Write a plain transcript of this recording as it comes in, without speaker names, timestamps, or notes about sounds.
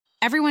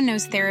Everyone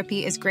knows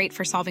therapy is great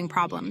for solving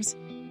problems,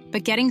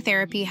 but getting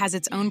therapy has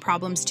its own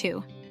problems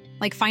too,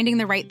 like finding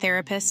the right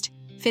therapist,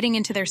 fitting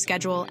into their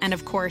schedule, and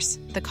of course,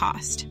 the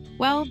cost.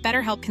 Well,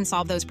 BetterHelp can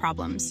solve those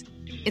problems.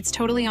 It's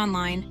totally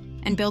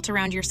online and built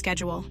around your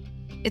schedule.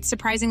 It's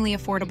surprisingly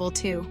affordable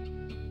too.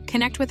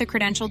 Connect with a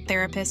credentialed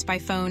therapist by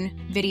phone,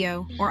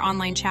 video, or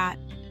online chat,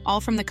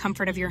 all from the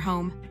comfort of your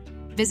home.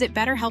 Visit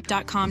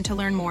BetterHelp.com to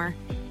learn more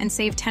and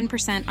save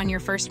 10% on your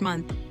first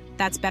month.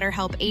 That's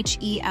BetterHelp,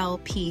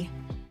 H-E-L-P.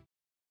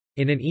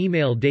 In an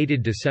email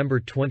dated December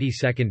 22,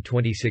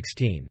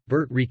 2016,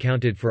 Bert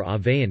recounted for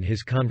Avayan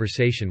his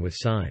conversation with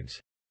Symes.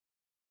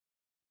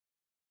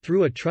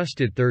 Through a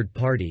trusted third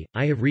party,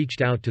 I have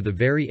reached out to the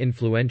very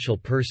influential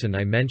person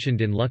I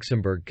mentioned in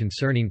Luxembourg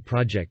concerning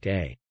Project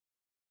A.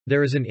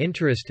 There is an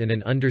interest and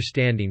an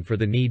understanding for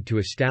the need to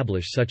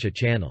establish such a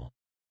channel.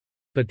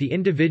 But the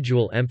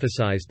individual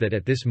emphasized that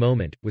at this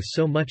moment, with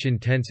so much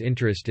intense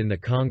interest in the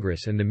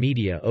Congress and the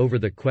media over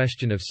the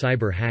question of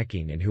cyber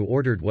hacking and who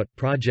ordered what,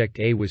 Project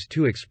A was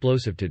too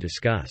explosive to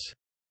discuss.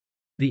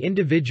 The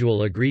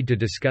individual agreed to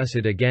discuss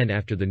it again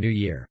after the new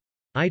year.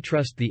 I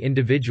trust the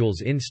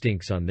individual's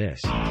instincts on this.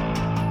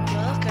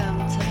 Welcome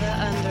to the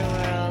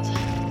underworld.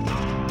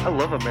 I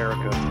love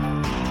America.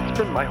 It's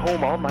been my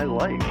home all my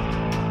life.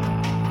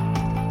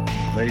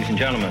 Ladies and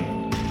gentlemen,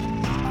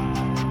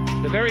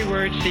 the very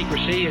word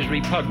secrecy is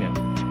repugnant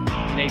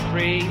in a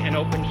free and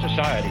open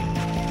society.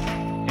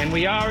 And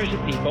we are, as a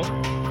people,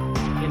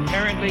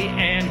 inherently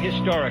and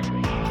historically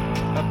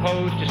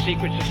opposed to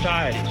secret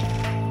societies,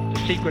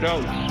 to secret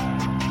oaths,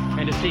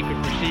 and to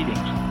secret proceedings.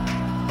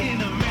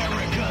 In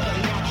America,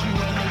 they watch you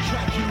and they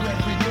track you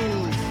every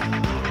move.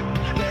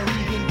 They're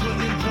even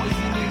putting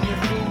poison in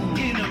your food.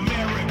 In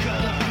America,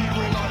 the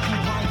people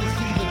occupy to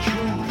see the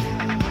truth.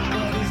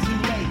 But it's too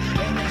late,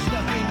 and there's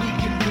nothing we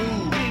can do.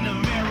 In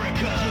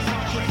America, just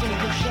watch your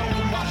favorite show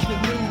and watch the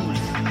news.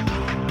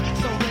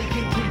 So they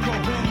can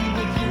pre-program you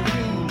with your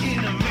views.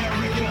 In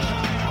America,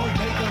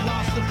 obey the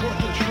law, support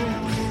the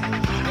truth.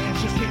 And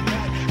just get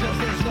back, cause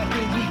there's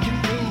nothing we can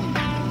do.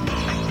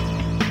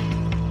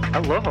 I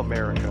love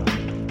America.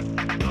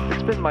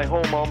 It's been my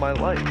home all my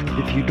life.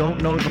 If you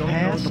don't know the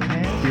past,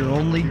 you're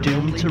only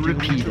doomed to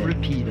repeat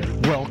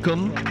it.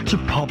 Welcome to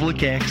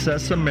Public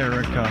Access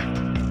America.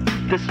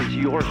 This is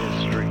your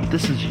history.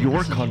 This is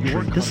your country.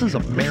 This is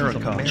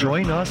America.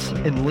 Join us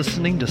in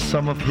listening to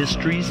some of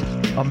history's,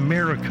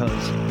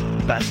 America's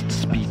best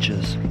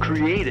speeches.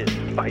 Created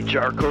by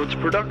Jar Codes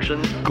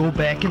Productions. Go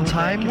back in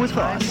time with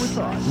us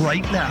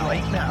right now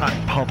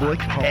on Public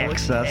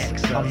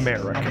Access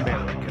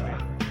America.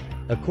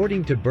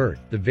 According to Bert,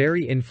 the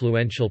very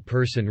influential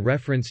person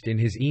referenced in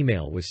his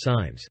email was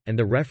Symes, and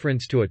the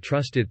reference to a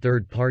trusted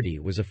third party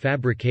was a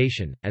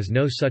fabrication, as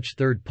no such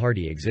third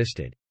party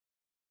existed.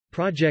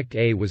 Project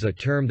A was a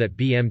term that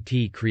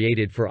BMT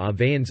created for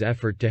Avayan's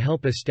effort to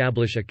help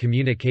establish a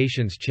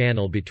communications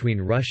channel between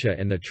Russia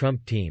and the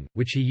Trump team,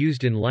 which he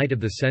used in light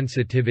of the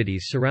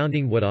sensitivities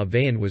surrounding what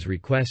Avayan was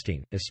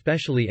requesting,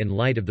 especially in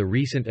light of the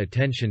recent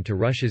attention to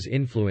Russia's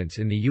influence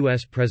in the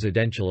U.S.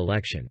 presidential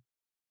election.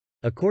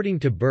 According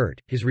to Bert,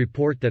 his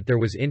report that there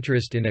was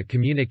interest in a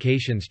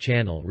communications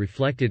channel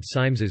reflected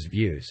Symes's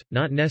views,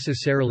 not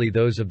necessarily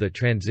those of the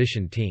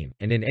transition team,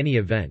 and in any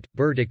event,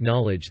 Bert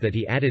acknowledged that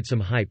he added some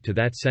hype to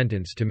that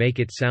sentence to make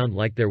it sound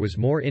like there was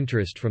more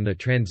interest from the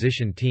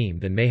transition team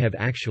than may have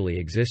actually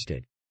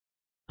existed.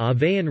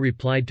 Avayan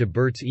replied to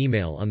Bert's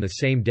email on the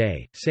same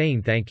day,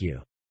 saying thank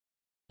you.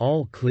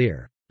 All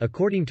clear.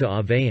 According to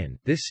Avayan,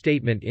 this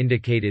statement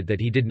indicated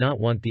that he did not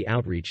want the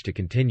outreach to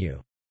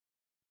continue.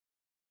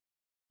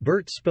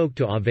 Bert spoke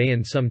to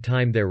Avayan some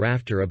time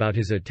thereafter about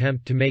his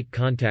attempt to make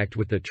contact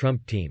with the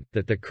Trump team,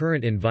 that the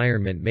current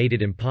environment made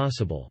it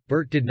impossible.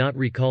 Bert did not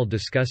recall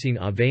discussing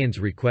Avayan's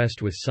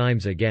request with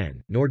Symes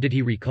again, nor did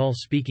he recall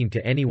speaking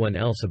to anyone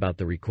else about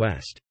the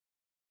request.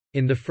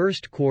 In the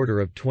first quarter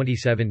of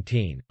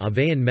 2017,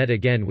 Avayan met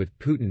again with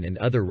Putin and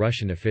other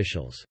Russian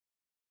officials.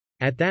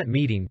 At that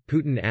meeting,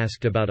 Putin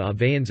asked about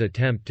Avayan's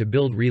attempt to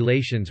build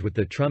relations with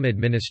the Trump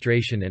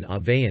administration, and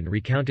Avayan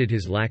recounted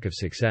his lack of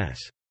success.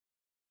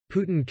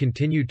 Putin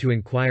continued to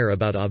inquire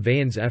about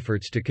Avayan's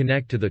efforts to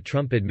connect to the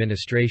Trump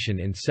administration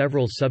in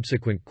several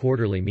subsequent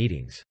quarterly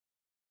meetings.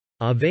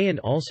 Avayan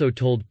also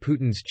told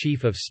Putin's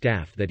chief of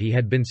staff that he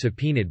had been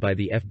subpoenaed by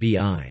the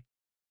FBI.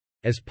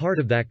 As part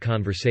of that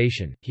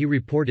conversation, he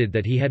reported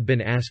that he had been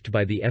asked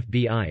by the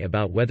FBI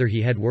about whether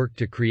he had worked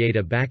to create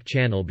a back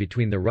channel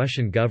between the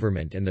Russian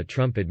government and the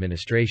Trump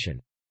administration.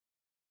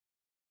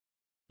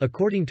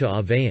 According to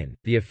Avayan,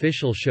 the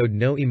official showed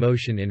no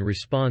emotion in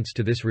response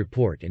to this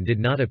report and did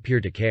not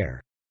appear to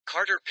care.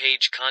 Carter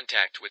Page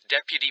contact with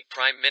Deputy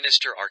Prime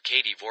Minister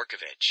Arkady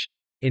Dvorkovich.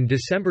 In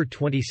December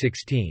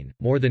 2016,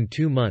 more than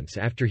 2 months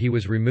after he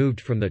was removed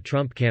from the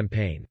Trump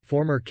campaign,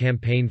 former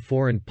campaign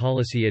foreign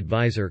policy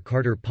advisor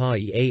Carter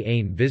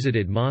Page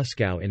visited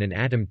Moscow in an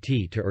attempt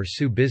to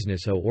pursue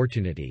business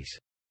opportunities.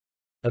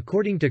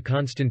 According to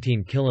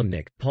Konstantin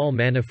Kilimnik, Paul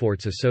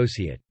Manafort's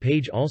associate,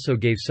 Page also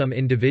gave some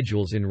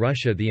individuals in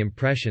Russia the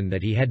impression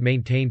that he had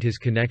maintained his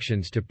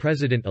connections to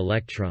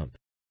President-elect Trump.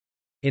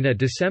 In a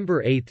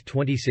December 8,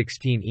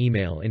 2016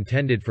 email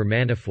intended for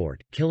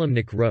Manafort,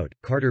 Kilimnik wrote,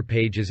 "Carter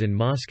Page is in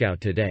Moscow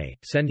today,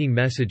 sending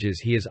messages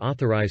he is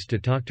authorized to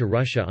talk to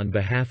Russia on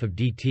behalf of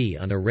DT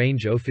on a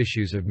range of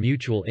issues of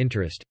mutual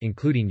interest,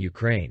 including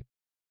Ukraine."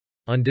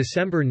 On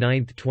December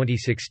 9,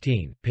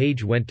 2016,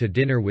 Page went to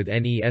dinner with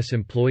NES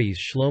employees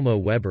Shlomo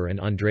Weber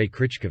and Andrei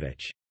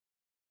Krichkovich.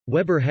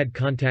 Weber had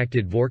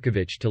contacted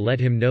Vorkovich to let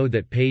him know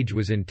that Page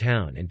was in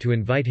town and to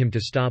invite him to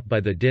stop by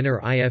the dinner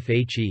if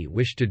he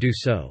wished to do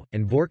so,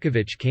 and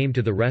Vorkovich came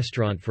to the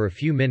restaurant for a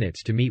few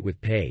minutes to meet with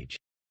Page.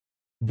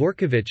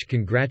 Vorkovich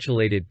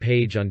congratulated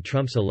Page on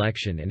Trump's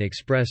election and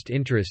expressed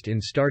interest in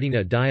starting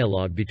a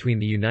dialogue between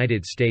the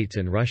United States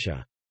and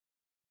Russia.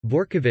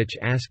 Vorkovich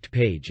asked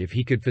Page if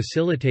he could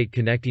facilitate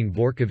connecting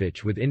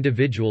Vorkovich with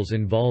individuals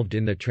involved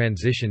in the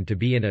transition to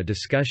be in a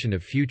discussion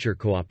of future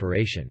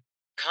cooperation.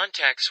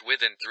 Contacts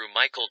with and through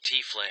Michael T.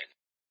 Flynn.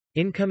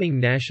 Incoming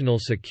National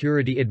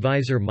Security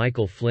Advisor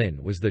Michael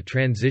Flynn was the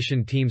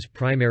transition team's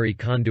primary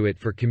conduit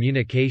for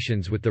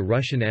communications with the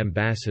Russian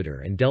ambassador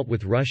and dealt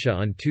with Russia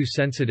on two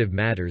sensitive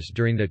matters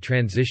during the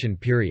transition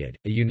period,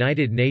 a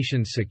United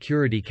Nations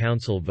Security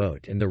Council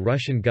vote and the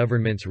Russian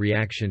government's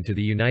reaction to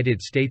the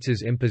United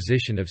States'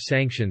 imposition of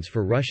sanctions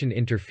for Russian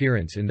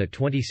interference in the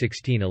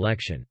 2016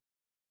 election.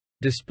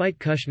 Despite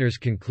Kushner's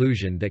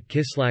conclusion that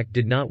Kislak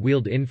did not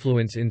wield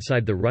influence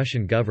inside the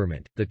Russian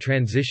government, the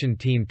transition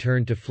team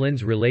turned to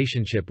Flynn's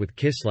relationship with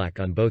Kislak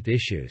on both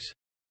issues.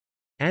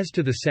 As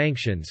to the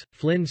sanctions,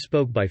 Flynn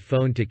spoke by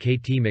phone to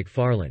KT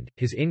McFarland,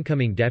 his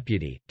incoming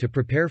deputy, to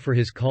prepare for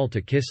his call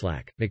to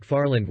Kislak.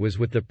 McFarland was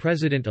with the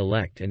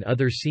president-elect and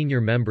other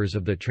senior members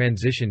of the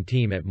transition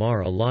team at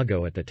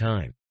Mar-a-Lago at the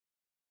time.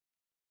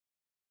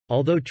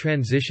 Although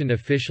transition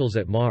officials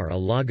at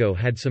Mar-a-Lago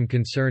had some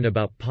concern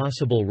about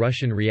possible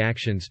Russian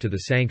reactions to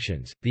the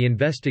sanctions, the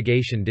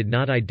investigation did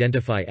not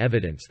identify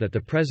evidence that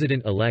the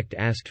president-elect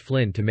asked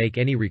Flynn to make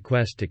any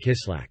request to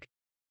Kislak.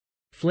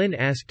 Flynn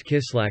asked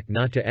Kislak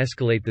not to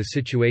escalate the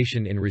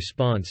situation in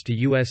response to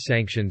U.S.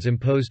 sanctions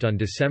imposed on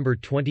December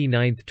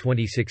 29,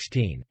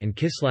 2016, and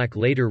Kislak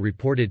later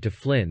reported to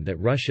Flynn that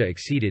Russia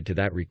acceded to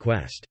that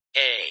request.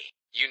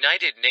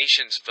 United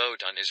Nations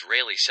vote on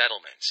Israeli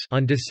settlements.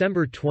 On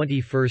December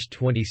 21,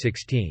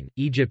 2016,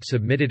 Egypt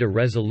submitted a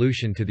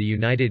resolution to the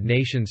United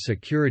Nations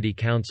Security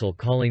Council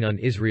calling on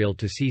Israel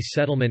to cease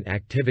settlement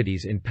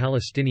activities in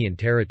Palestinian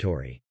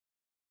territory.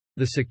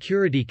 The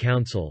Security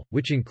Council,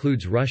 which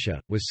includes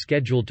Russia, was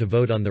scheduled to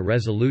vote on the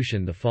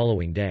resolution the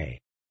following day.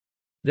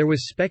 There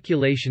was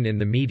speculation in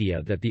the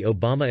media that the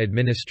Obama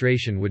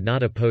administration would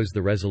not oppose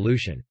the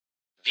resolution.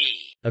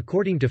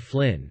 According to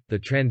Flynn, the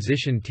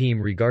transition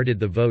team regarded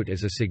the vote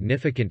as a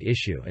significant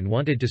issue and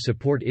wanted to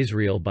support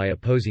Israel by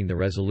opposing the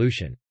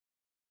resolution.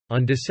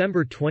 On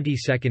December 22,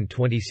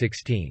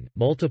 2016,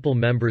 multiple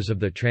members of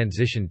the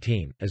transition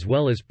team, as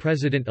well as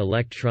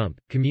President-elect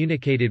Trump,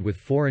 communicated with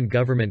foreign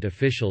government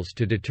officials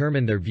to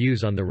determine their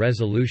views on the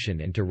resolution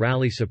and to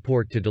rally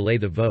support to delay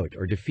the vote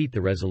or defeat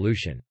the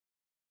resolution.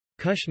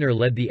 Kushner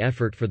led the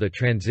effort for the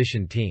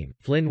transition team.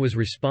 Flynn was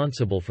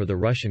responsible for the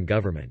Russian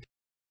government.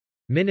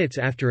 Minutes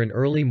after an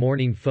early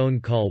morning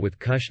phone call with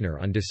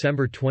Kushner on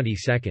December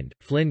 22,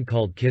 Flynn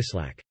called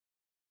Kislak.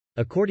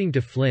 According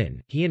to Flynn,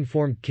 he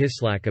informed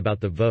Kislak about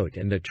the vote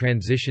and the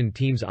transition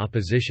team's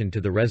opposition to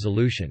the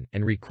resolution,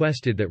 and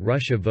requested that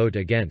Russia vote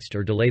against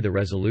or delay the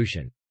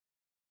resolution.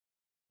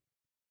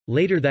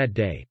 Later that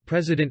day,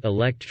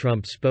 President-elect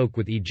Trump spoke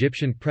with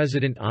Egyptian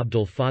President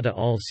Abdel Fattah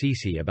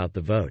al-Sisi about the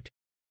vote.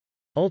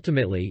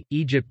 Ultimately,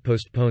 Egypt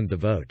postponed the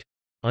vote.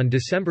 On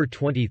December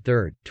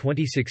 23,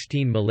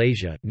 2016,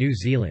 Malaysia, New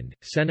Zealand,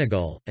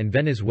 Senegal, and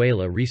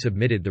Venezuela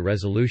resubmitted the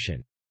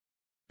resolution.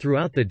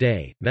 Throughout the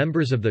day,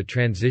 members of the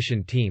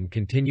transition team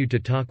continued to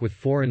talk with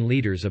foreign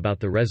leaders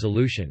about the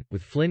resolution,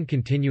 with Flynn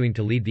continuing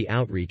to lead the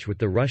outreach with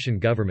the Russian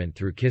government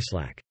through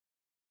Kislak.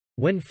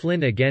 When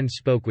Flynn again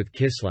spoke with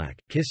Kislak,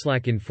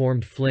 Kislak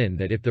informed Flynn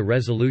that if the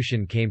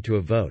resolution came to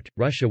a vote,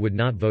 Russia would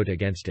not vote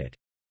against it.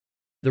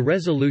 The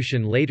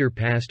resolution later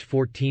passed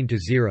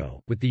 14-0,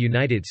 with the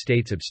United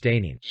States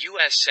abstaining.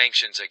 U.S.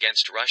 sanctions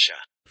against Russia.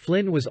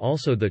 Flynn was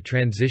also the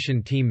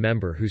transition team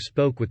member who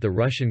spoke with the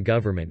Russian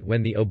government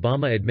when the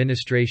Obama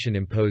administration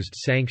imposed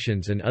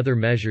sanctions and other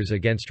measures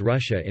against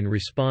Russia in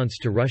response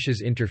to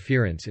Russia's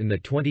interference in the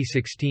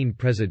 2016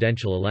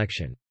 presidential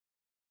election.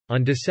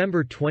 On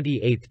December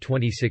 28,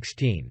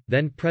 2016,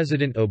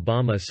 then-President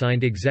Obama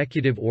signed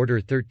Executive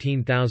Order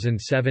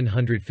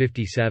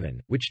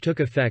 13757, which took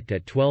effect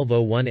at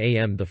 12:01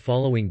 a.m. the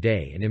following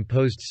day and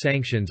imposed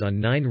sanctions on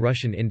 9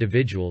 Russian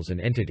individuals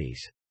and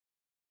entities.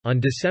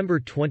 On December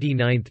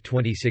 29,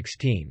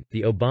 2016,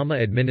 the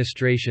Obama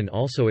administration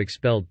also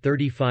expelled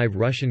 35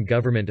 Russian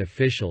government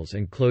officials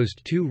and closed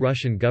 2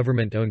 Russian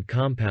government-owned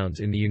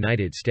compounds in the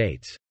United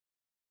States.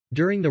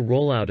 During the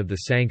rollout of the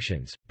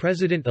sanctions,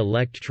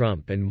 President-elect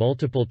Trump and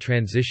multiple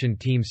transition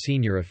team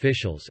senior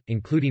officials,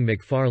 including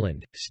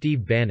McFarland,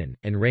 Steve Bannon,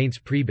 and Reince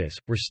Priebus,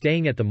 were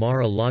staying at the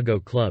Mar-a-Lago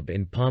Club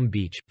in Palm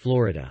Beach,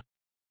 Florida.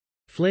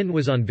 Flynn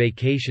was on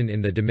vacation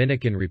in the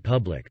Dominican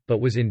Republic, but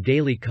was in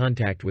daily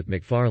contact with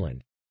McFarland.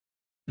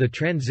 The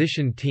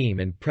transition team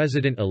and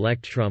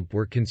President-elect Trump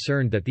were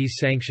concerned that these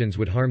sanctions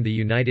would harm the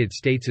United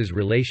States'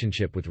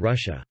 relationship with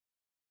Russia.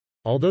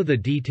 Although the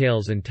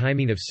details and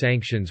timing of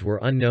sanctions were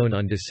unknown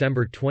on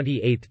December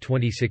 28,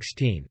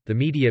 2016, the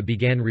media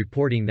began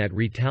reporting that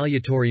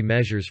retaliatory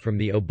measures from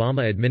the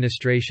Obama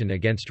administration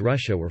against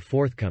Russia were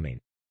forthcoming.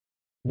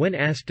 When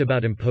asked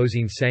about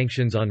imposing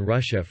sanctions on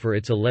Russia for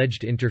its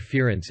alleged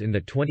interference in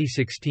the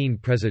 2016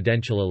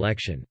 presidential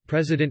election,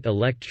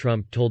 President-elect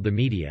Trump told the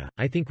media,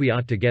 "I think we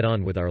ought to get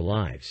on with our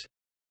lives."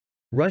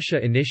 Russia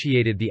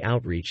initiated the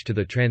outreach to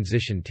the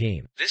transition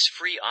team. This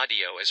free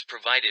audio is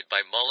provided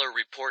by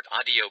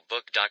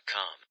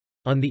MuellerReportAudiobook.com.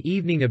 On the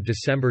evening of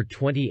December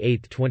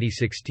 28,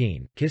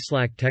 2016,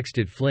 Kislak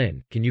texted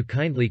Flynn, "Can you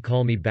kindly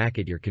call me back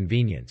at your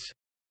convenience?"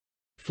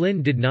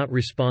 Flynn did not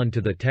respond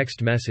to the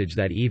text message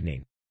that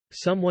evening.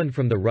 Someone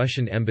from the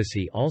Russian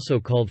embassy also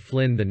called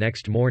Flynn the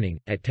next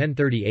morning, at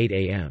 10:38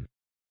 a.m.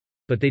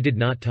 But they did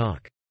not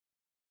talk.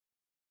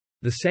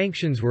 The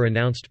sanctions were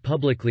announced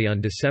publicly on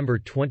December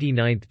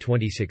 29,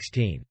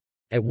 2016.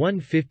 At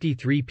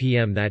 1:53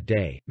 p.m. that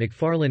day,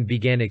 McFarland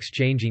began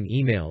exchanging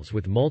emails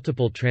with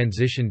multiple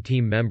transition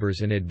team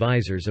members and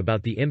advisors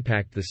about the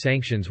impact the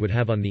sanctions would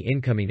have on the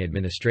incoming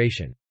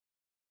administration.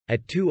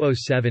 At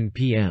 2:07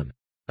 p.m.,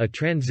 a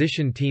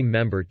transition team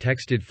member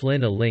texted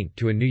Flynn a link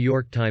to a New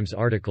York Times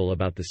article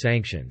about the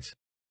sanctions.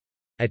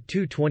 At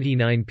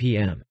 2:29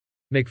 p.m.,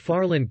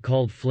 McFarland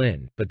called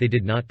Flynn, but they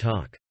did not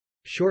talk.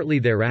 Shortly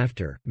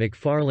thereafter,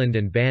 McFarland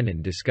and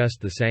Bannon discussed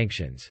the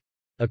sanctions.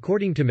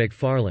 According to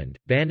McFarland,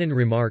 Bannon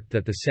remarked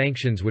that the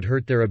sanctions would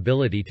hurt their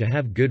ability to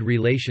have good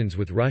relations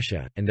with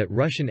Russia, and that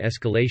Russian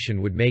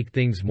escalation would make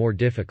things more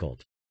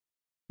difficult.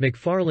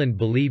 McFarland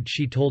believed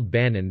she told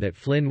Bannon that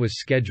Flynn was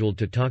scheduled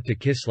to talk to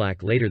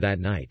Kislak later that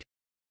night.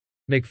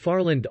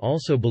 McFarland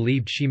also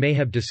believed she may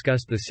have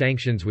discussed the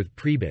sanctions with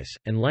Priebus,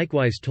 and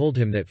likewise told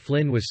him that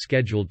Flynn was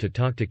scheduled to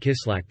talk to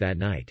Kislak that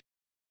night.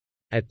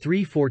 At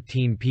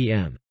 3:14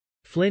 p.m.,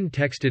 Flynn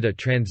texted a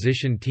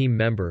transition team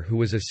member who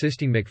was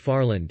assisting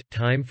McFarland,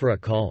 "Time for a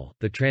call."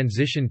 The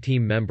transition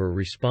team member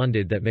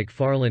responded that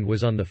McFarland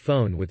was on the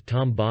phone with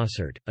Tom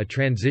Bossert, a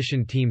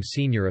transition team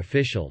senior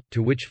official,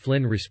 to which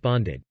Flynn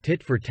responded,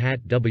 "Tit for tat,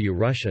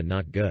 Russia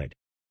not good.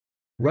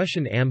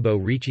 Russian ambo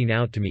reaching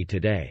out to me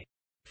today."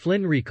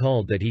 Flynn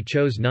recalled that he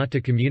chose not to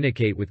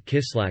communicate with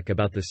Kislak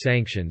about the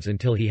sanctions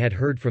until he had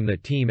heard from the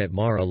team at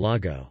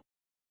Mar-a-Lago.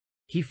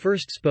 He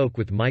first spoke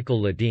with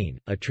Michael Ledeen,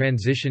 a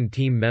transition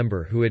team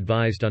member who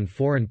advised on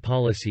foreign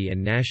policy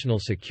and national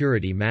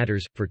security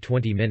matters, for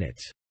 20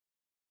 minutes.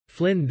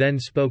 Flynn then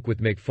spoke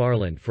with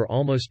McFarland for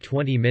almost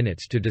 20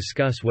 minutes to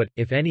discuss what,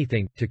 if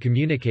anything, to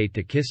communicate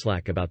to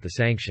Kislak about the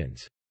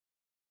sanctions.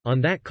 On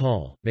that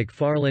call,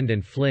 McFarland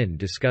and Flynn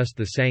discussed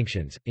the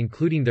sanctions,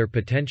 including their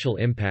potential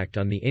impact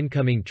on the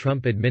incoming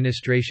Trump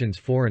administration's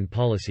foreign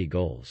policy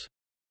goals.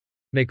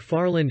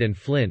 McFarland and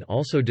Flynn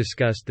also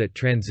discussed that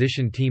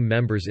transition team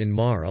members in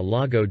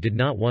Mar-a-Lago did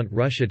not want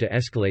Russia to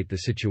escalate the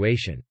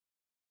situation.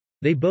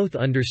 They both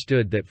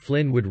understood that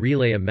Flynn would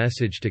relay a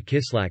message to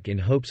Kislak in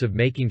hopes of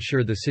making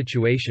sure the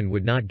situation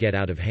would not get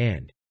out of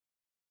hand.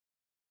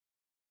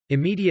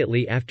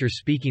 Immediately after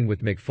speaking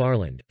with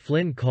McFarland,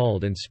 Flynn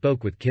called and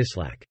spoke with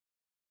Kislak.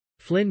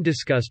 Flynn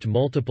discussed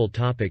multiple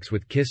topics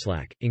with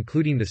Kislak,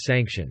 including the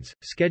sanctions,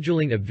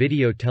 scheduling a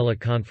video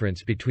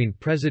teleconference between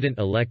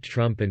President-elect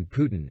Trump and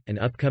Putin, an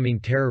upcoming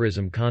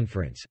terrorism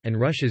conference, and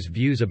Russia's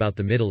views about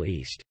the Middle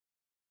East.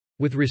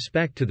 With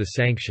respect to the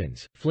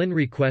sanctions, Flynn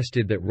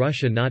requested that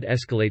Russia not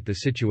escalate the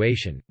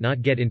situation,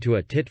 not get into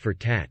a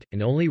tit-for-tat,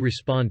 and only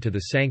respond to the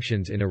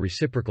sanctions in a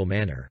reciprocal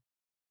manner.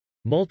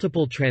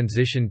 Multiple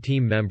transition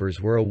team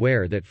members were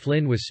aware that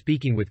Flynn was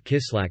speaking with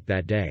Kislak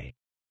that day.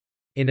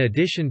 In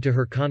addition to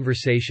her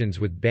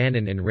conversations with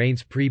Bannon and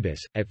Reince Priebus,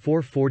 at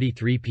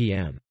 4:43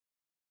 p.m.,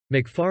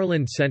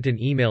 McFarland sent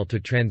an email to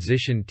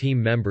transition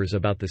team members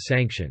about the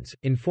sanctions,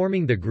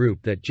 informing the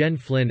group that Jen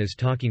Flynn is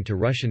talking to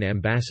Russian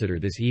ambassador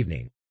this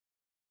evening.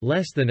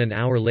 Less than an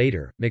hour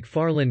later,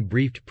 McFarland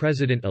briefed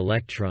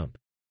President-elect Trump.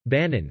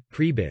 Bannon,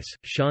 Priebus,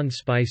 Sean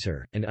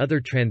Spicer, and other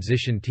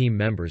transition team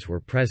members were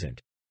present.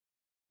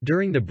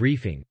 During the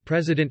briefing,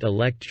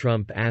 President-elect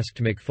Trump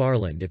asked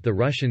McFarland if the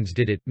Russians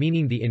did it,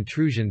 meaning the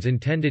intrusions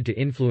intended to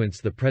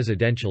influence the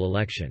presidential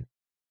election.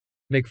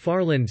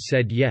 McFarland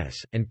said yes,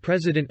 and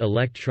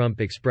President-elect Trump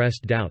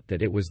expressed doubt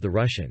that it was the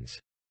Russians.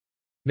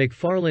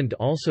 McFarland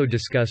also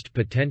discussed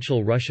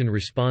potential Russian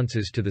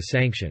responses to the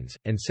sanctions,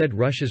 and said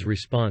Russia's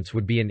response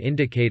would be an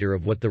indicator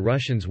of what the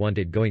Russians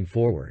wanted going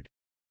forward.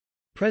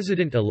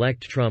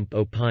 President-elect Trump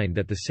opined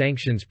that the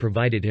sanctions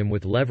provided him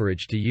with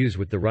leverage to use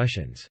with the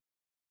Russians.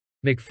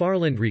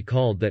 McFarland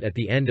recalled that at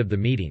the end of the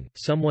meeting,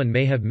 someone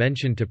may have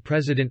mentioned to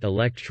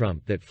President-elect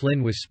Trump that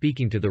Flynn was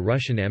speaking to the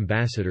Russian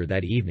ambassador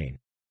that evening.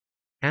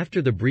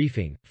 After the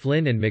briefing,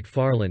 Flynn and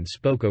McFarland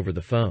spoke over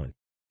the phone.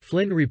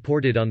 Flynn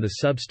reported on the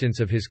substance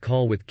of his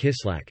call with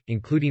Kislak,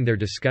 including their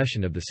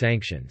discussion of the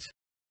sanctions.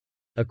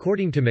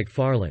 According to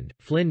McFarland,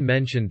 Flynn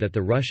mentioned that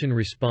the Russian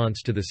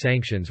response to the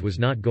sanctions was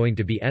not going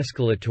to be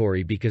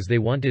escalatory because they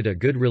wanted a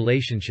good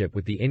relationship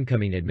with the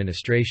incoming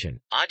administration.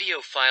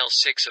 Audio File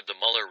 6 of the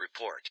Mueller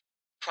Report.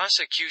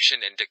 Prosecution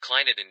and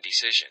Declination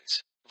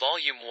Decisions.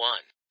 Volume 1.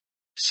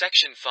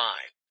 Section 5.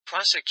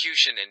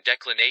 Prosecution and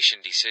Declination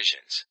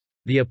Decisions.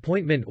 The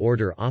appointment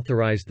order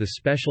authorized the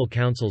special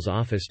counsel's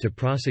office to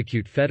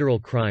prosecute federal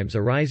crimes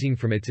arising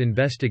from its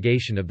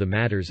investigation of the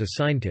matters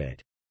assigned to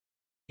it.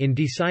 In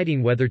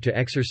deciding whether to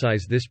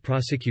exercise this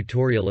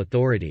prosecutorial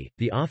authority,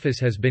 the office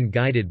has been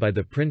guided by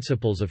the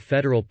principles of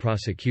federal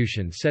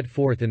prosecution set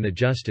forth in the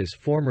Justice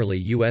formerly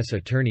U.S.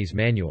 Attorney's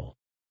Manual.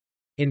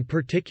 In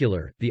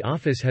particular, the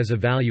office has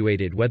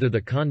evaluated whether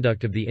the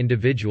conduct of the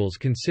individuals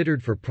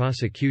considered for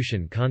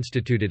prosecution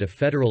constituted a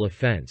federal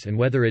offense and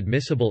whether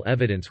admissible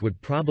evidence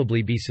would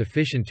probably be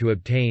sufficient to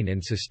obtain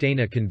and sustain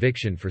a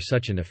conviction for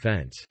such an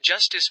offense.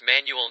 Justice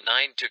Manual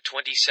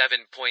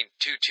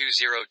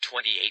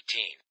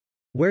 9-27.220/2018.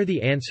 Where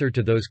the answer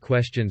to those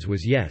questions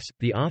was yes,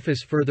 the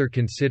office further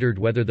considered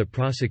whether the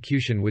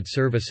prosecution would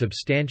serve a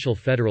substantial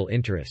federal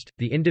interest,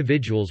 the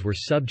individuals were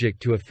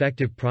subject to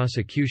effective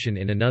prosecution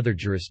in another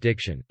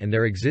jurisdiction, and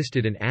there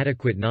existed an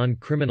adequate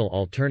non-criminal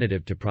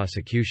alternative to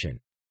prosecution.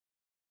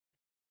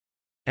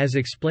 As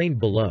explained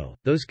below,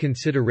 those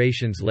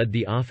considerations led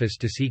the office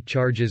to seek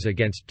charges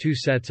against two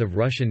sets of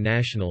Russian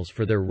nationals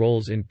for their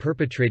roles in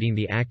perpetrating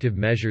the Active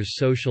Measures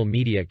social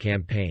media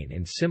campaign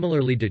and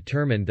similarly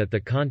determined that the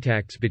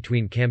contacts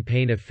between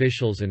campaign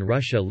officials and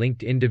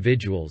Russia-linked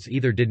individuals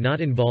either did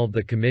not involve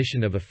the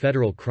commission of a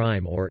federal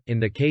crime or, in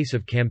the case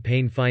of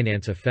campaign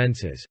finance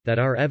offenses, that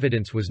our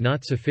evidence was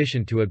not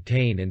sufficient to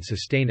obtain and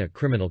sustain a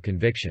criminal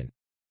conviction.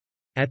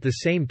 At the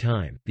same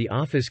time, the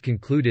office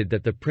concluded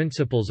that the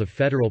principles of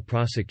federal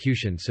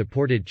prosecution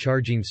supported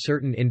charging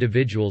certain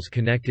individuals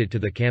connected to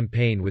the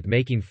campaign with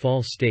making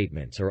false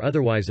statements or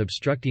otherwise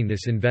obstructing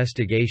this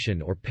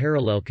investigation or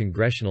parallel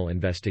congressional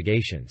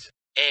investigations.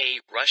 A.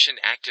 Russian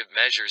Active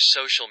Measures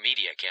social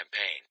media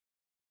campaign.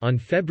 On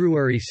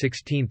February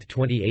 16,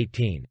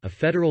 2018, a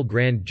federal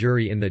grand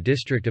jury in the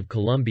District of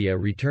Columbia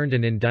returned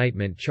an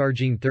indictment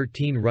charging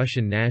 13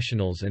 Russian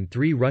nationals and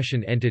 3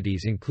 Russian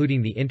entities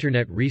including the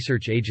Internet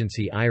Research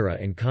Agency IRA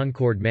and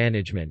Concord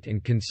Management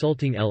and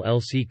Consulting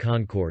LLC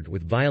Concord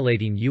with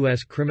violating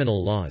U.S.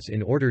 criminal laws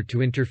in order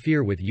to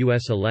interfere with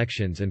U.S.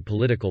 elections and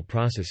political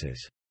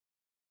processes.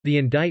 The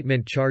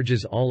indictment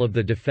charges all of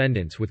the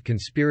defendants with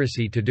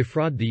conspiracy to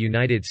defraud the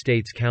United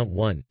States Count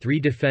 1, 3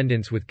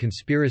 defendants with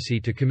conspiracy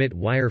to commit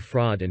wire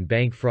fraud and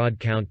bank fraud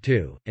Count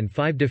 2, and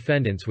 5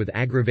 defendants with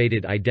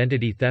aggravated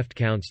identity theft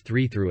Counts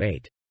 3 through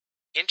 8.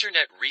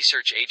 Internet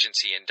Research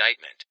Agency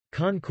indictment.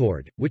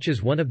 Concord, which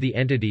is one of the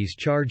entities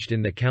charged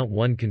in the Count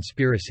 1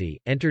 conspiracy,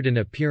 entered an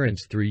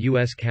appearance through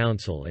U.S.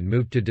 counsel and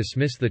moved to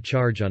dismiss the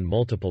charge on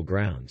multiple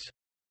grounds.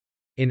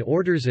 In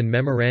orders and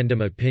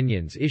memorandum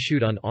opinions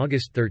issued on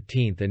August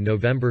 13 and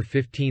November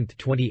 15,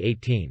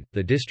 2018,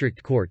 the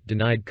District Court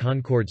denied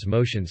Concord's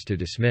motions to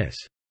dismiss.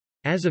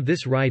 As of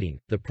this writing,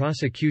 the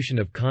prosecution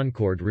of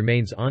Concord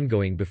remains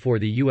ongoing before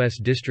the U.S.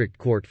 District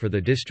Court for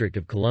the District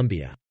of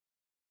Columbia.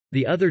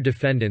 The other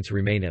defendants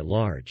remain at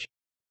large.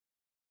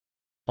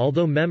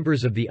 Although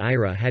members of the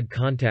IRA had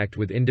contact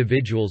with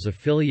individuals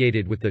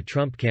affiliated with the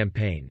Trump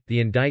campaign, the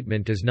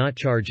indictment does not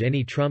charge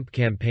any Trump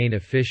campaign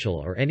official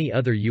or any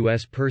other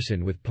U.S.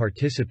 person with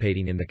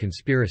participating in the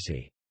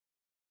conspiracy.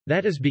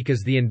 That is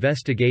because the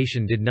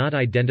investigation did not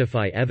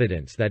identify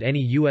evidence that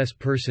any U.S.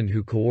 person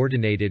who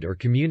coordinated or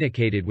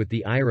communicated with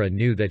the IRA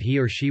knew that he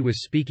or she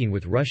was speaking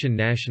with Russian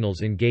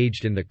nationals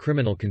engaged in the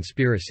criminal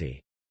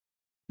conspiracy.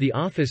 The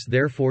office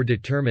therefore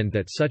determined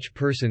that such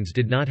persons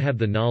did not have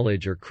the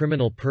knowledge or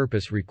criminal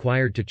purpose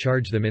required to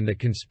charge them in the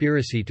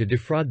conspiracy to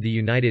defraud the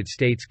United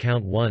States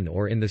Count 1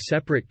 or in the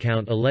separate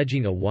count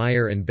alleging a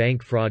wire and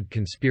bank fraud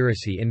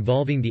conspiracy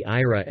involving the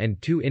IRA and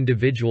 2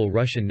 individual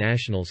Russian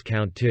nationals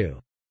Count 2.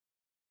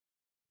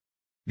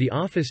 The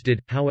office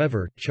did,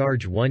 however,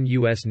 charge 1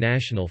 U.S.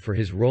 national for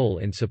his role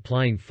in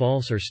supplying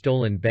false or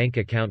stolen bank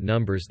account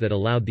numbers that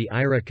allowed the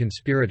IRA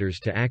conspirators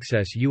to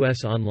access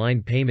U.S.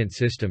 online payment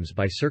systems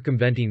by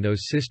circumventing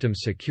those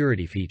systems'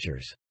 security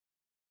features.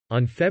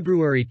 On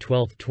February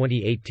 12,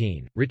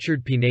 2018,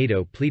 Richard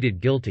Pinedo pleaded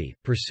guilty,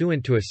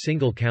 pursuant to a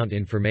single-count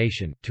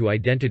information, to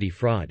identity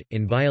fraud,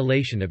 in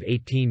violation of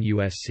 18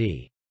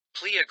 U.S.C.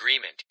 Plea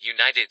Agreement,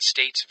 United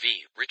States v.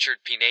 Richard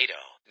Pinedo,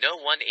 No.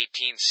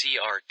 118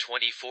 CR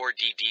 24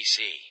 DDC.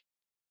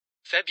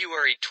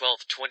 February 12,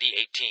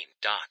 2018,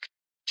 Doc.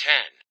 10.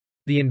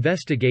 The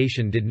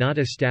investigation did not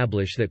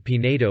establish that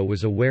Pinedo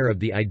was aware of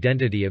the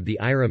identity of the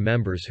IRA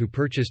members who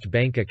purchased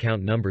bank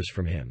account numbers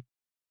from him.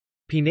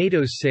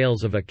 Pinedo's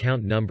sales of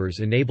account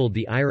numbers enabled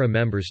the IRA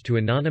members to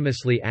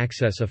anonymously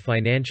access a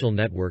financial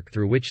network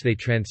through which they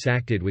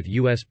transacted with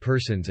U.S.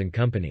 persons and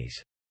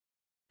companies.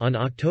 On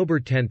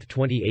October 10,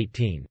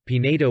 2018,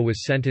 Pinedo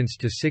was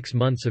sentenced to 6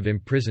 months of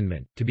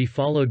imprisonment, to be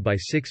followed by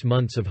 6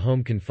 months of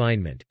home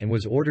confinement, and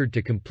was ordered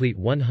to complete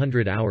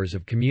 100 hours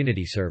of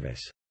community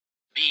service.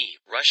 B.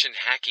 Russian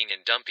hacking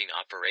and dumping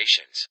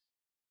operations.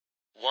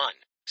 1.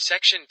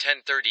 Section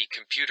 1030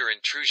 Computer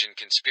Intrusion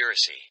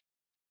Conspiracy.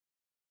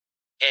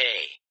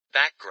 A.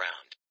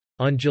 Background.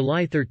 On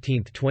July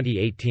 13,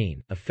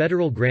 2018, a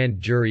federal grand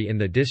jury in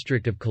the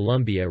District of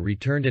Columbia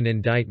returned an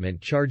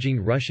indictment charging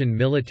Russian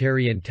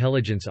military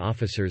intelligence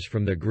officers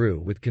from the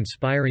GRU with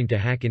conspiring to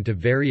hack into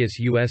various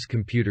U.S.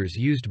 computers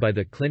used by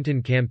the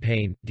Clinton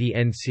campaign,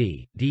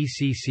 DNC,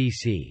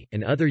 DCCC,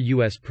 and other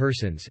U.S.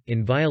 persons,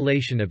 in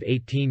violation of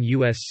 18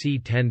 U.S.C.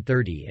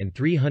 1030 and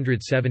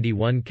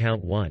 371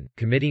 Count 1,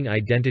 committing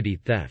identity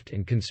theft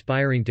and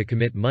conspiring to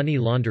commit money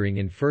laundering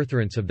in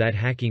furtherance of that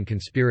hacking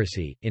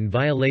conspiracy, in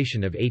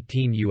violation of 18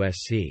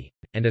 U.S.C.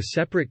 and a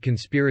separate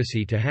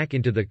conspiracy to hack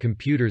into the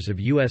computers of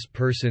U.S.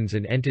 persons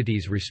and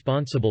entities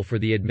responsible for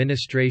the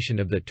administration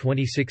of the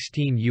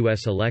 2016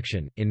 U.S.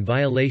 election, in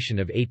violation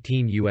of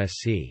 18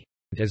 U.S.C.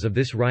 As of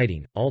this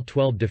writing, all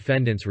 12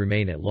 defendants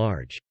remain at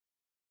large.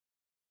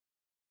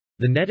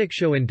 The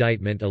Neticshow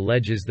indictment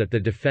alleges that the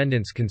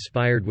defendants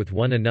conspired with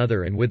one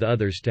another and with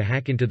others to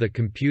hack into the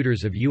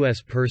computers of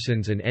U.S.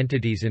 persons and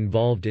entities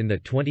involved in the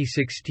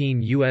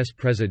 2016 U.S.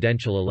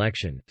 presidential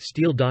election,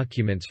 steal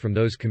documents from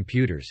those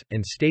computers,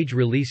 and stage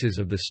releases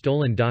of the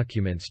stolen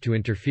documents to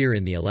interfere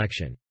in the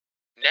election.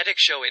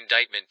 Neticshow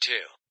Indictment 2.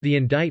 The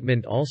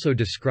indictment also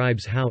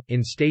describes how,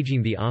 in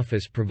staging the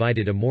office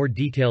provided a more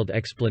detailed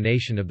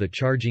explanation of the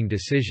charging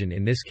decision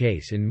in this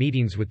case in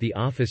meetings with the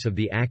Office of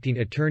the Acting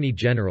Attorney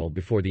General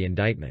before the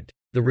indictment.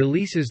 The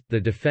releases, the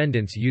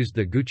defendants used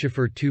the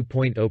Guccifer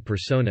 2.0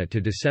 persona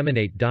to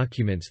disseminate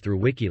documents through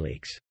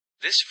WikiLeaks.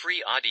 This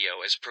free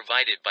audio is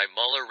provided by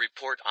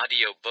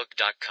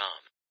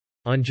MuellerReportAudiobook.com.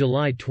 On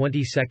July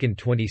 22,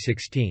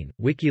 2016,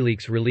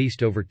 WikiLeaks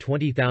released over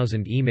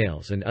 20,000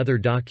 emails and other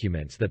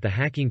documents that the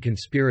hacking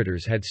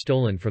conspirators had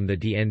stolen from the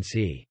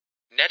DNC.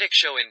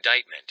 Neticshow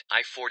Indictment,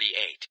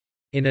 I-48.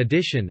 In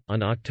addition,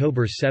 on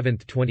October 7,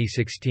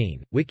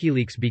 2016,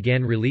 WikiLeaks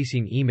began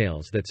releasing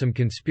emails that some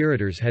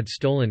conspirators had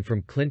stolen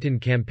from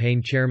Clinton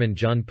campaign chairman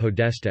John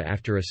Podesta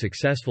after a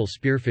successful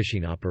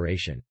spearphishing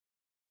operation.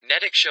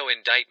 Neticshow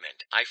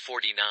Indictment,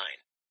 I-49.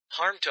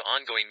 Harm to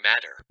ongoing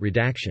matter.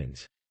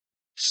 Redactions.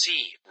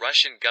 C.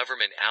 Russian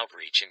government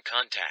outreach and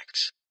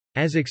contacts.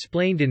 As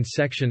explained in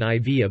Section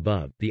IV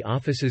above, the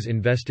office's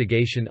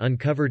investigation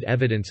uncovered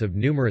evidence of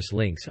numerous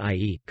links,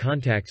 i.e.,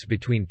 contacts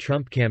between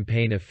Trump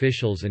campaign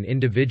officials and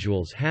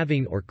individuals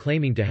having or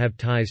claiming to have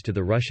ties to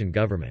the Russian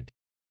government.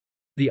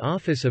 The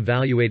office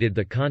evaluated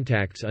the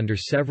contacts under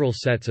several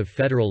sets of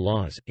federal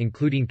laws,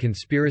 including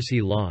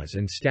conspiracy laws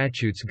and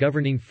statutes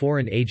governing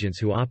foreign agents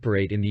who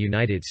operate in the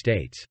United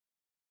States.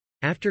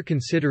 After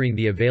considering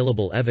the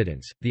available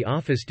evidence, the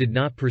office did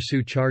not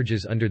pursue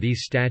charges under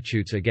these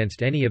statutes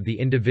against any of the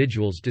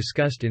individuals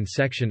discussed in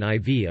Section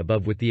IV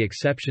above, with the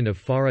exception of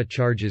FARA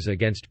charges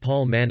against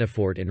Paul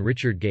Manafort and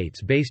Richard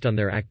Gates based on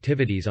their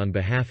activities on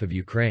behalf of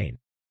Ukraine.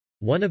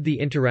 One of the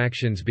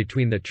interactions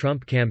between the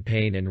Trump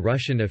campaign and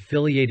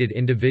Russian-affiliated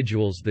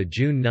individuals, the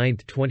June 9,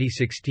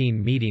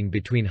 2016 meeting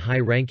between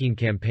high-ranking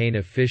campaign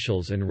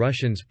officials and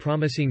Russians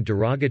promising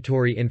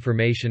derogatory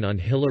information on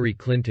Hillary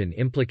Clinton,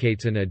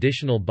 implicates an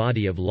additional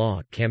body of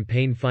law,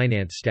 campaign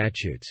finance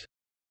statutes.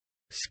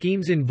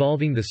 Schemes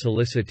involving the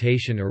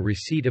solicitation or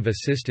receipt of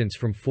assistance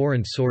from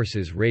foreign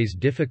sources raise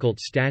difficult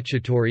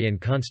statutory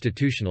and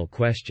constitutional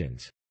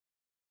questions.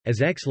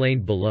 As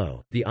explained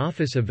below, the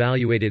office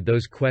evaluated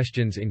those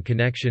questions in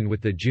connection with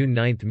the June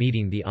 9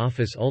 meeting. The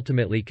office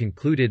ultimately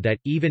concluded that,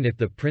 even if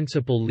the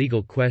principal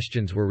legal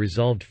questions were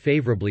resolved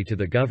favorably to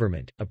the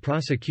government, a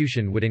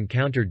prosecution would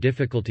encounter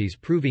difficulties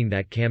proving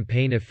that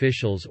campaign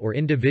officials or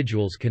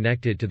individuals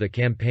connected to the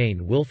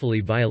campaign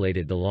willfully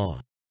violated the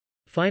law.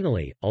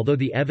 Finally, although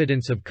the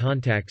evidence of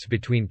contacts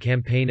between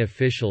campaign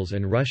officials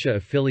and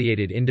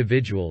Russia-affiliated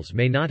individuals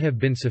may not have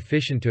been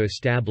sufficient to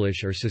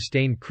establish or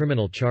sustain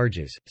criminal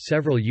charges,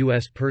 several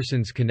U.S.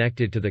 persons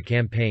connected to the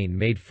campaign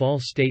made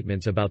false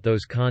statements about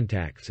those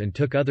contacts and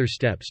took other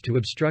steps to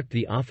obstruct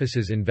the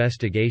office's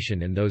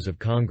investigation and those of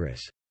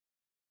Congress.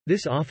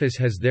 This office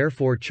has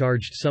therefore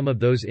charged some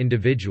of those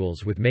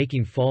individuals with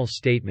making false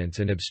statements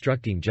and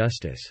obstructing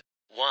justice.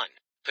 1.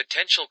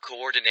 Potential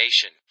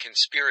coordination,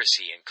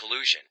 conspiracy and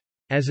collusion.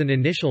 As an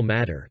initial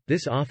matter,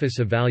 this office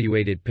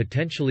evaluated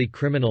potentially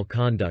criminal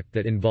conduct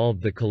that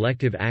involved the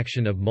collective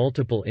action of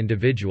multiple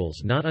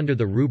individuals not under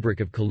the rubric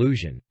of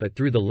collusion, but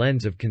through the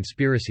lens of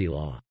conspiracy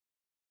law.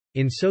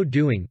 In so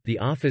doing, the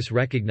office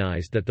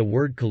recognized that the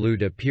word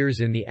collude appears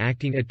in the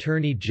Acting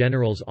Attorney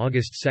General's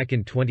August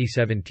 2,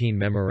 2017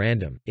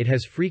 memorandum. It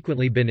has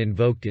frequently been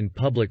invoked in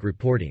public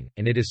reporting,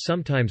 and it is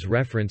sometimes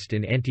referenced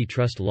in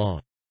antitrust law.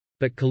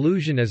 But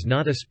collusion is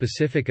not a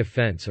specific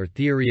offense or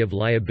theory of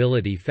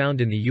liability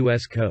found in the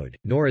U.S. Code,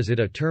 nor is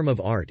it a term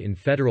of art in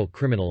federal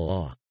criminal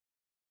law.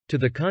 To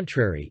the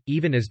contrary,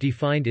 even as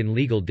defined in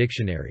legal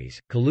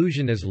dictionaries,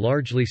 collusion is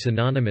largely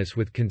synonymous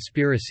with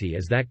conspiracy,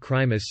 as that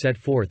crime is set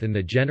forth in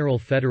the General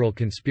Federal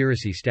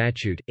Conspiracy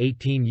Statute,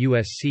 18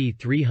 U.S.C.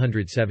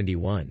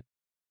 371.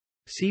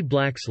 See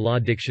Black's Law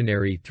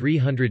Dictionary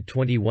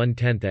 321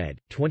 10th ed.,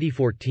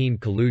 2014.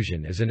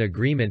 Collusion is an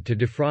agreement to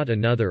defraud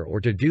another or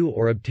to do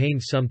or obtain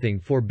something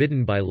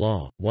forbidden by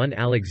law. 1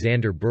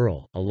 Alexander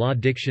Burrell, A Law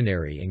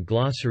Dictionary and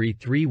Glossary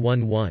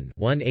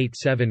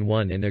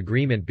 311-1871. An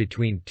agreement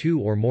between two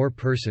or more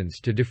persons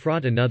to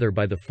defraud another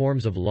by the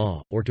forms of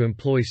law, or to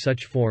employ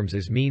such forms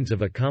as means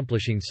of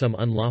accomplishing some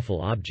unlawful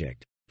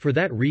object. For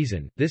that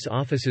reason, this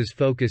office's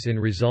focus in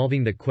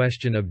resolving the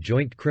question of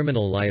joint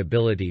criminal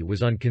liability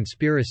was on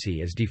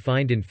conspiracy as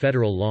defined in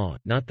federal law,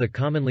 not the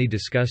commonly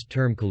discussed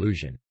term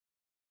collusion.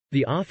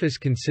 The office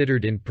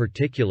considered in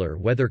particular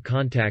whether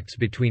contacts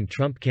between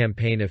Trump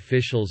campaign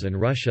officials and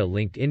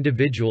Russia-linked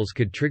individuals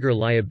could trigger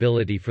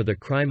liability for the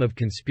crime of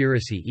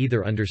conspiracy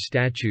either under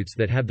statutes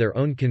that have their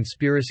own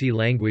conspiracy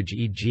language,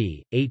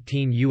 e.g.,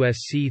 18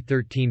 U.S.C.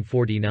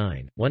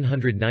 1349,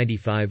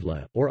 195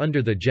 LA, or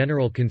under the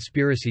General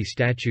Conspiracy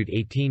Statute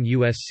 18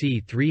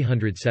 U.S.C.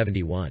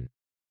 371.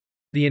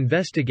 The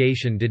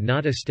investigation did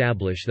not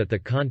establish that the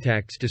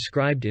contacts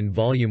described in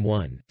Volume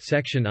 1,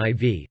 Section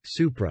IV,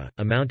 supra,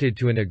 amounted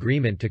to an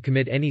agreement to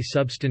commit any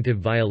substantive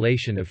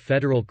violation of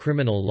federal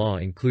criminal law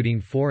including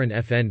foreign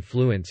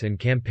influence and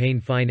campaign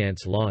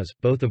finance laws,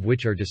 both of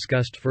which are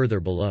discussed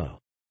further below.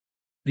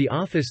 The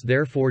office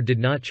therefore did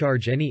not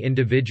charge any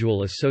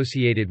individual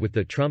associated with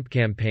the Trump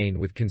campaign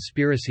with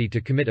conspiracy to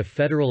commit a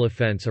federal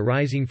offense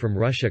arising from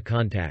Russia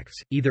contacts,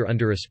 either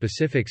under a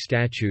specific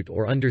statute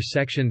or under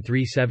Section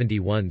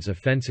 371's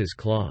Offenses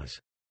Clause.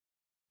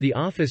 The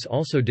office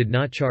also did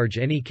not charge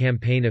any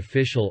campaign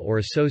official or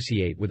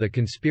associate with a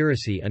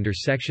conspiracy under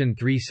Section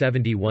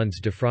 371's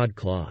Defraud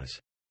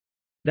Clause.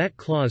 That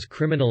clause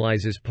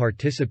criminalizes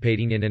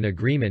participating in an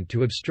agreement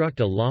to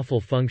obstruct a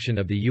lawful function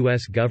of the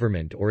U.S.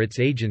 government or its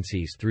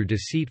agencies through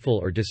deceitful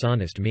or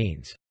dishonest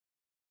means.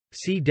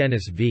 See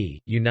Dennis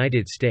v.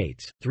 United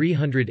States,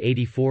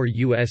 384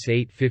 U.S.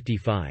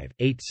 855,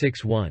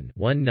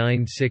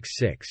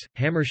 861-1966,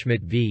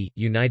 Hammerschmidt v.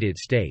 United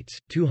States,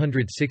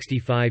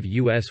 265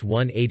 U.S.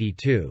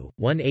 182,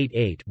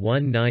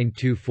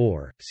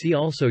 188-1924. See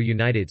also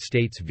United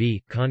States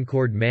v.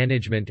 Concord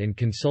Management and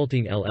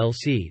Consulting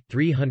LLC,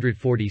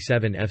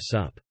 347 F.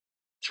 Sup.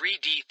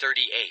 3D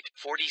 38,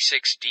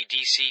 46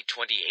 DDC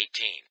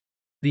 2018.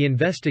 The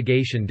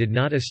investigation did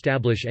not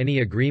establish any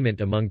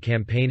agreement among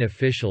campaign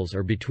officials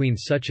or between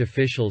such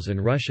officials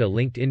and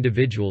Russia-linked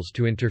individuals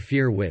to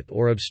interfere with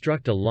or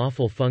obstruct a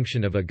lawful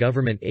function of a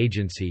government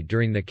agency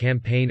during the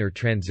campaign or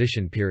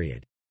transition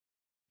period.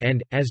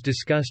 And, as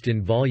discussed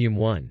in Volume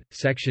 1,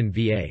 Section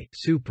VA,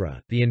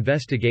 supra, the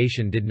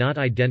investigation did not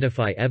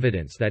identify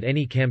evidence that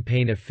any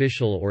campaign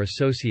official or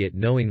associate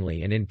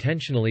knowingly and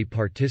intentionally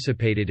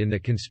participated in the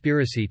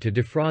conspiracy to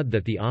defraud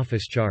that the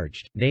office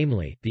charged,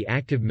 namely, the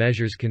active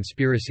measures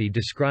conspiracy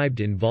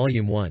described in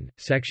Volume 1,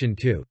 Section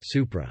 2,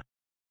 supra.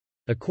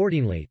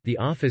 Accordingly, the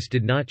office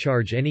did not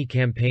charge any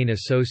campaign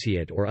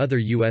associate or other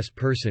U.S.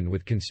 person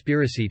with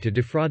conspiracy to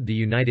defraud the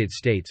United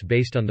States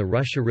based on the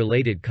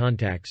Russia-related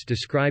contacts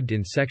described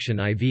in Section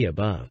IV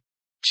above.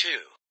 2.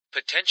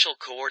 Potential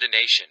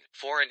coordination,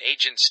 Foreign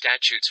Agent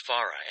Statutes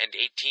FARA and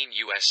 18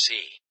 U.S.C.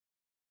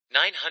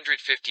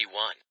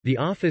 951. The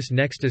office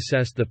next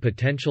assessed the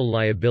potential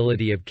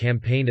liability of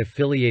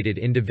campaign-affiliated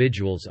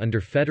individuals under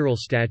federal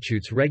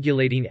statutes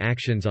regulating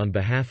actions on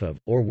behalf of,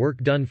 or work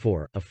done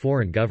for, a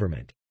foreign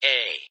government.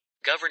 A.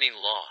 Governing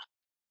law.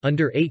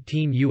 Under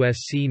 18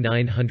 U.S.C.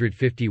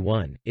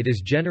 951, it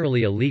is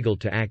generally illegal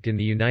to act in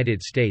the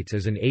United States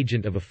as an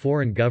agent of a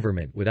foreign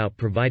government without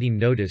providing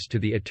notice to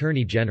the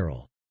Attorney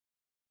General.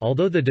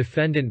 Although the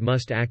defendant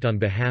must act on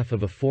behalf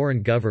of a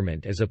foreign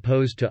government as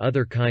opposed to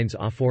other kinds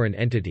of foreign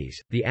entities,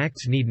 the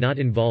acts need not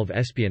involve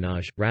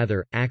espionage,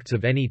 rather, acts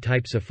of any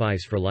type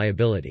suffice for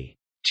liability.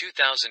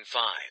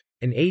 2005.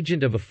 An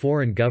agent of a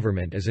foreign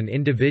government is an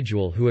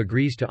individual who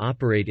agrees to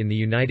operate in the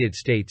United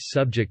States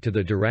subject to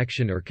the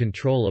direction or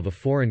control of a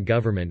foreign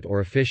government or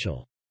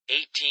official. 18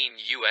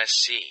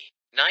 U.S.C.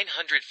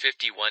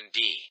 951d.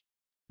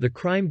 The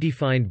crime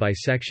defined by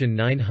Section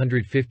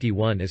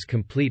 951 is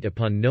complete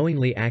upon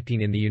knowingly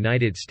acting in the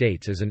United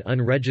States as an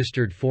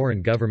unregistered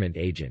foreign government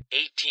agent.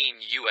 18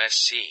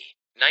 U.S.C.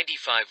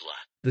 95 LA.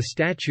 The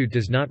statute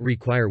does not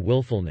require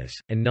willfulness,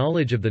 and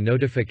knowledge of the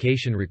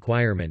notification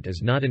requirement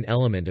is not an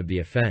element of the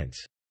offense.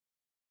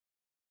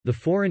 The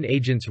Foreign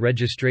Agents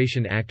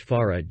Registration Act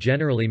FARA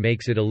generally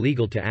makes it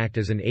illegal to act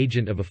as an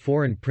agent of a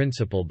foreign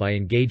principal by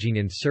engaging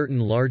in certain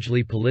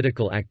largely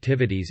political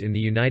activities in the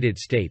United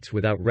States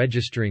without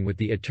registering with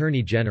the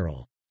Attorney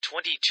General.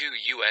 22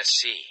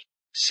 U.S.C.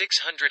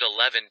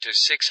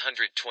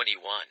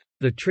 611-621.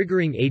 The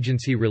triggering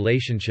agency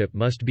relationship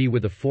must be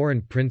with a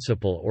foreign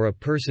principal or a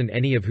person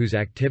any of whose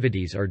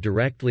activities are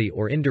directly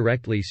or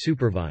indirectly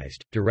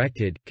supervised,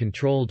 directed,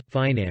 controlled,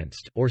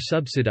 financed, or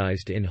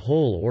subsidized in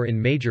whole or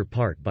in major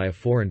part by a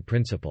foreign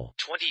principal.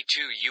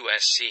 22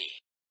 U.S.C.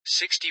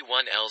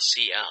 61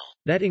 LCL.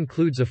 That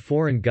includes a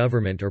foreign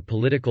government or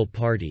political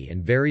party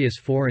and various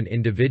foreign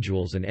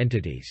individuals and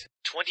entities.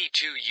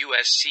 22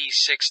 U.S.C.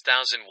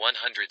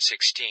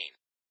 6116.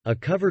 A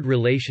covered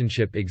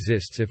relationship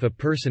exists if a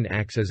person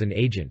acts as an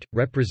agent,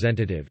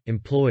 representative,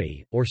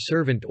 employee, or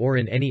servant or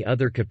in any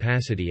other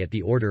capacity at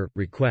the order,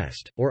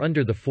 request, or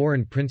under the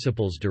foreign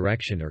principal's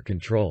direction or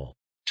control.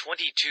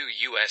 22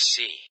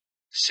 U.S.C.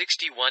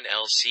 61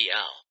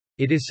 LCL.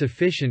 It is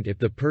sufficient if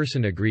the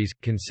person agrees,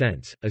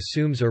 consents,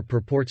 assumes or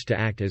purports to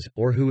act as,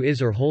 or who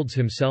is or holds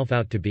himself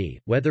out to be,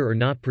 whether or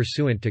not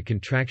pursuant to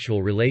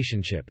contractual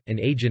relationship, an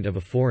agent of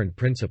a foreign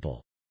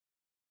principal.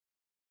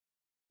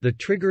 The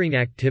triggering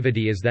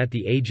activity is that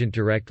the agent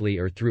directly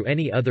or through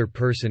any other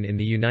person in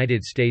the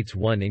United States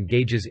 1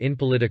 engages in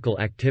political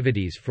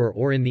activities for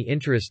or in the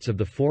interests of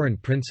the foreign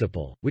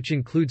principal, which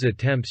includes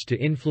attempts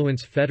to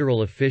influence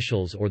federal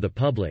officials or the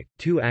public,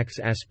 2 acts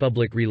as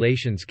public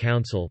relations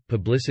counsel,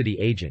 publicity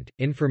agent,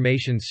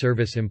 information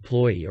service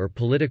employee or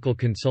political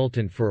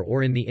consultant for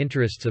or in the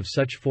interests of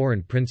such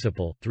foreign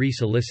principal, 3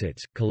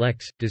 solicits,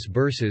 collects,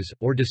 disburses,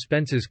 or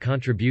dispenses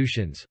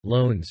contributions,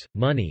 loans,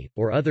 money,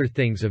 or other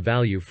things of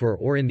value for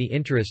or in the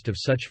interest of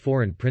such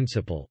foreign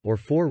principal, or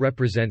 4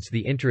 represents the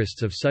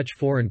interests of such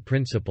foreign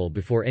principal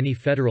before any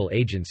federal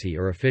agency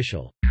or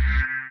official.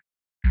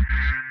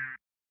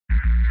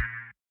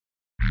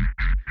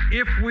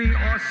 If we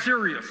are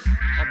serious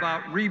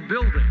about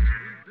rebuilding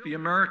the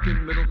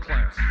American middle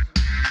class,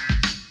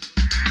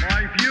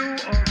 my view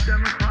of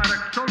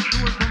democratic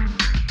socialism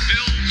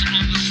builds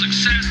on the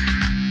success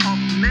of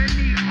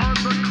many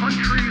other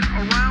countries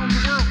around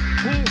the world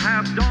who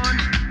have done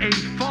a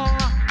far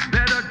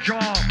better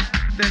job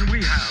than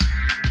we have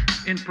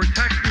in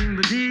protecting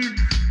the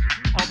needs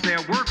of their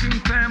working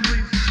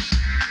families,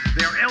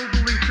 their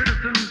elderly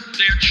citizens,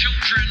 their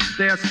children,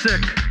 their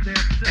sick,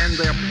 and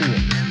their poor.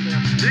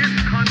 This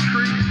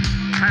country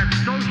has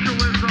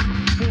socialism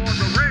for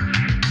the rich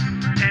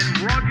and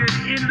rugged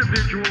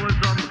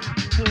individualism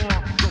for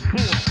the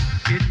poor.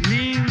 It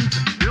means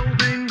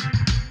building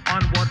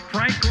on what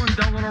Franklin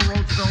Delano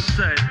Roosevelt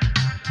said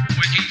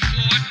when he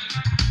fought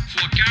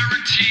for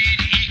guaranteed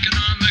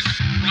economic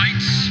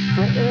rights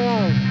for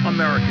all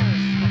Americans.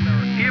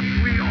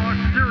 If we are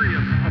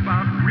serious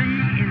about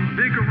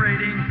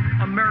reinvigorating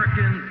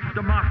American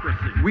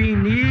democracy, we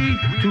need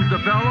to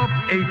develop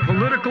a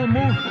political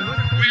movement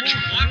which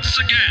once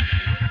again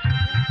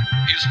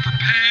is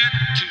prepared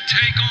to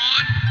take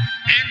on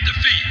and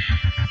defeat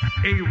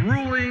a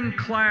ruling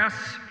class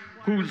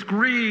whose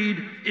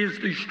greed is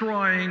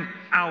destroying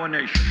our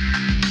nation.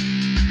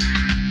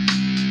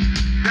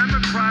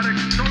 Democratic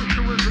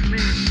socialism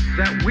means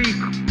that we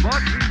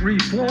must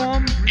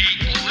reform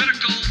a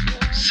political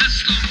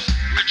system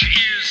which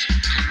is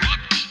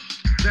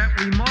corrupt, that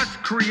we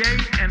must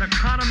create an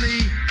economy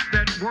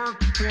that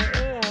works for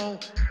all,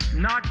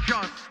 not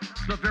just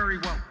the very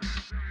wealthy.